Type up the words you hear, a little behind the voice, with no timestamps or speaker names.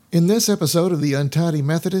In this episode of the Untidy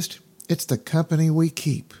Methodist, it's the company we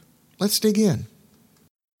keep. Let's dig in.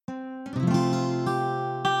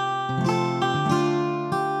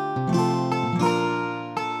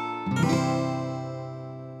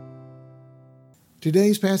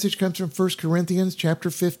 Today's passage comes from 1 Corinthians chapter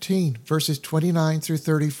 15, verses 29 through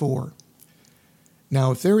 34.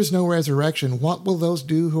 Now, if there is no resurrection, what will those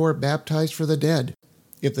do who are baptized for the dead?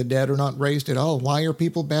 If the dead are not raised at all, why are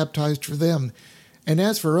people baptized for them? And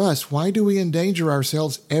as for us, why do we endanger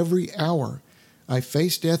ourselves every hour? I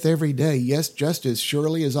face death every day, yes, just as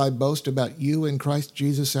surely as I boast about you in Christ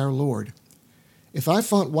Jesus our Lord. If I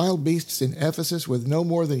fought wild beasts in Ephesus with no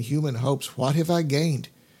more than human hopes, what have I gained?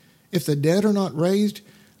 If the dead are not raised,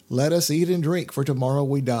 let us eat and drink, for tomorrow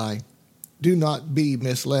we die. Do not be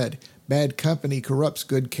misled. Bad company corrupts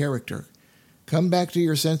good character. Come back to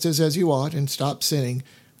your senses as you ought and stop sinning,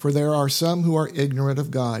 for there are some who are ignorant of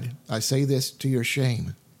God. I say this to your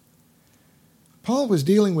shame. Paul was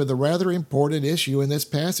dealing with a rather important issue in this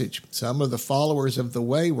passage. Some of the followers of the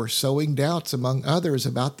way were sowing doubts among others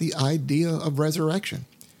about the idea of resurrection.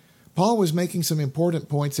 Paul was making some important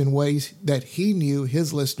points in ways that he knew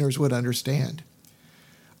his listeners would understand.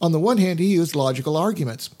 On the one hand, he used logical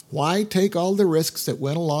arguments. Why take all the risks that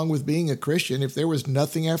went along with being a Christian if there was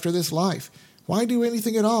nothing after this life? Why do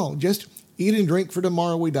anything at all? Just eat and drink, for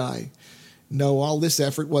tomorrow we die. No, all this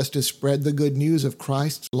effort was to spread the good news of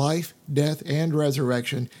Christ's life, death, and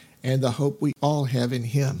resurrection, and the hope we all have in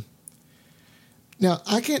Him. Now,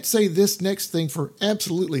 I can't say this next thing for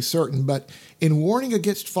absolutely certain, but in warning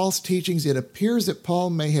against false teachings, it appears that Paul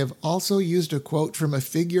may have also used a quote from a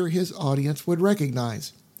figure his audience would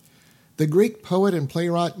recognize. The Greek poet and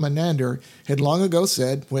playwright Menander had long ago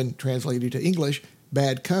said, when translated to English,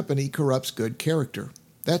 bad company corrupts good character.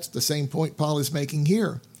 That's the same point Paul is making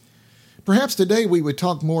here. Perhaps today we would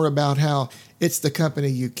talk more about how it's the company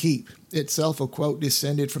you keep, itself a quote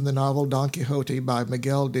descended from the novel Don Quixote by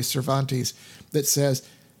Miguel de Cervantes that says,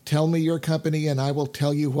 "Tell me your company and I will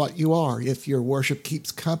tell you what you are. If your worship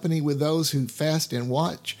keeps company with those who fast and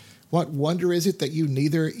watch, what wonder is it that you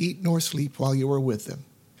neither eat nor sleep while you are with them?"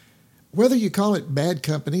 Whether you call it bad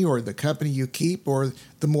company or the company you keep or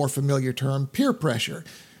the more familiar term peer pressure,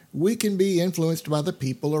 we can be influenced by the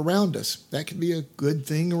people around us. That can be a good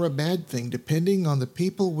thing or a bad thing, depending on the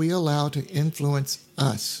people we allow to influence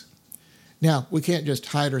us. Now, we can't just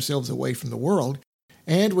hide ourselves away from the world,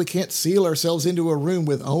 and we can't seal ourselves into a room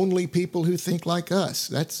with only people who think like us.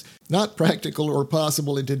 That's not practical or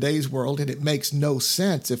possible in today's world, and it makes no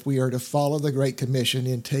sense if we are to follow the Great Commission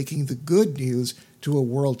in taking the good news to a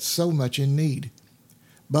world so much in need.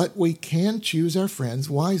 But we can choose our friends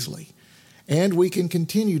wisely. And we can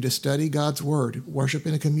continue to study God's Word, worship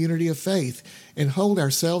in a community of faith, and hold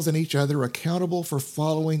ourselves and each other accountable for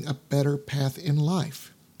following a better path in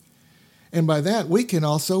life. And by that, we can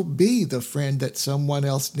also be the friend that someone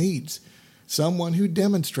else needs, someone who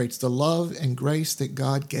demonstrates the love and grace that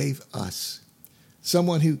God gave us,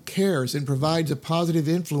 someone who cares and provides a positive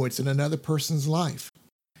influence in another person's life.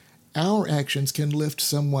 Our actions can lift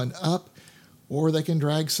someone up, or they can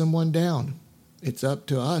drag someone down. It's up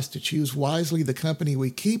to us to choose wisely the company we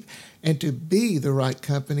keep and to be the right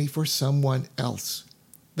company for someone else.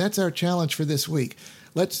 That's our challenge for this week.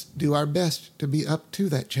 Let's do our best to be up to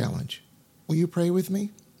that challenge. Will you pray with me?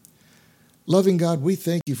 Loving God, we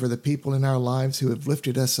thank you for the people in our lives who have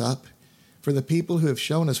lifted us up, for the people who have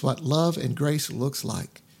shown us what love and grace looks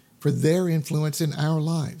like, for their influence in our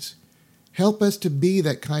lives. Help us to be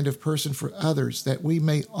that kind of person for others, that we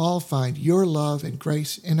may all find your love and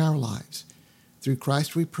grace in our lives. Through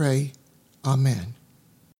Christ we pray. Amen.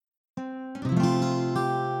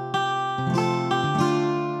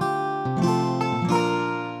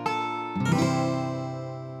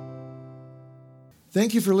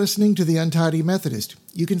 Thank you for listening to the Untidy Methodist.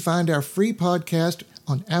 You can find our free podcast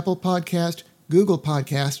on Apple Podcast, Google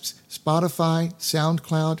Podcasts, Spotify,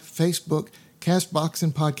 SoundCloud, Facebook, CastBox,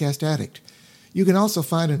 and Podcast Addict. You can also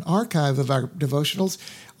find an archive of our devotionals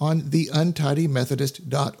on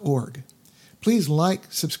theuntidymethodist.org. Please like,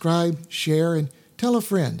 subscribe, share, and tell a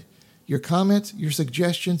friend. Your comments, your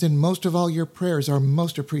suggestions, and most of all, your prayers are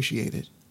most appreciated.